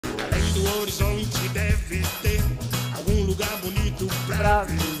no horizonte deve ter algum lugar bonito pra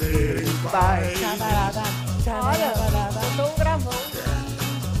viver em paz. Olha, eu tô gravando.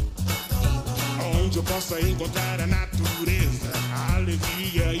 Onde eu possa encontrar a natureza, a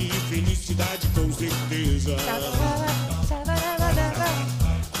alegria e felicidade com certeza.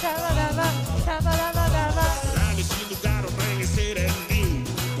 Lá nesse lugar o amanhecer é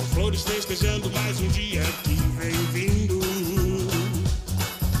lindo, com flores festejando mais um dia que vem vindo.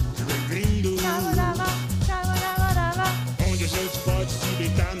 Onde a gente pode se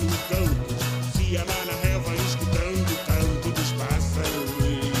deitar no campo, se amar na relva, escutando o canto dos pássaros.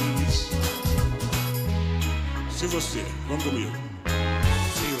 Se você, vamos comigo.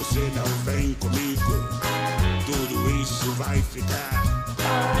 Se você não vem comigo, tudo isso vai ficar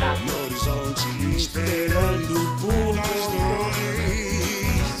no horizonte esperando por nós dois.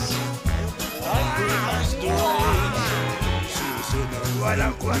 Nós dois. Se você não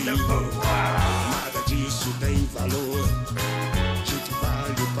vem comigo, nada disso tem valor.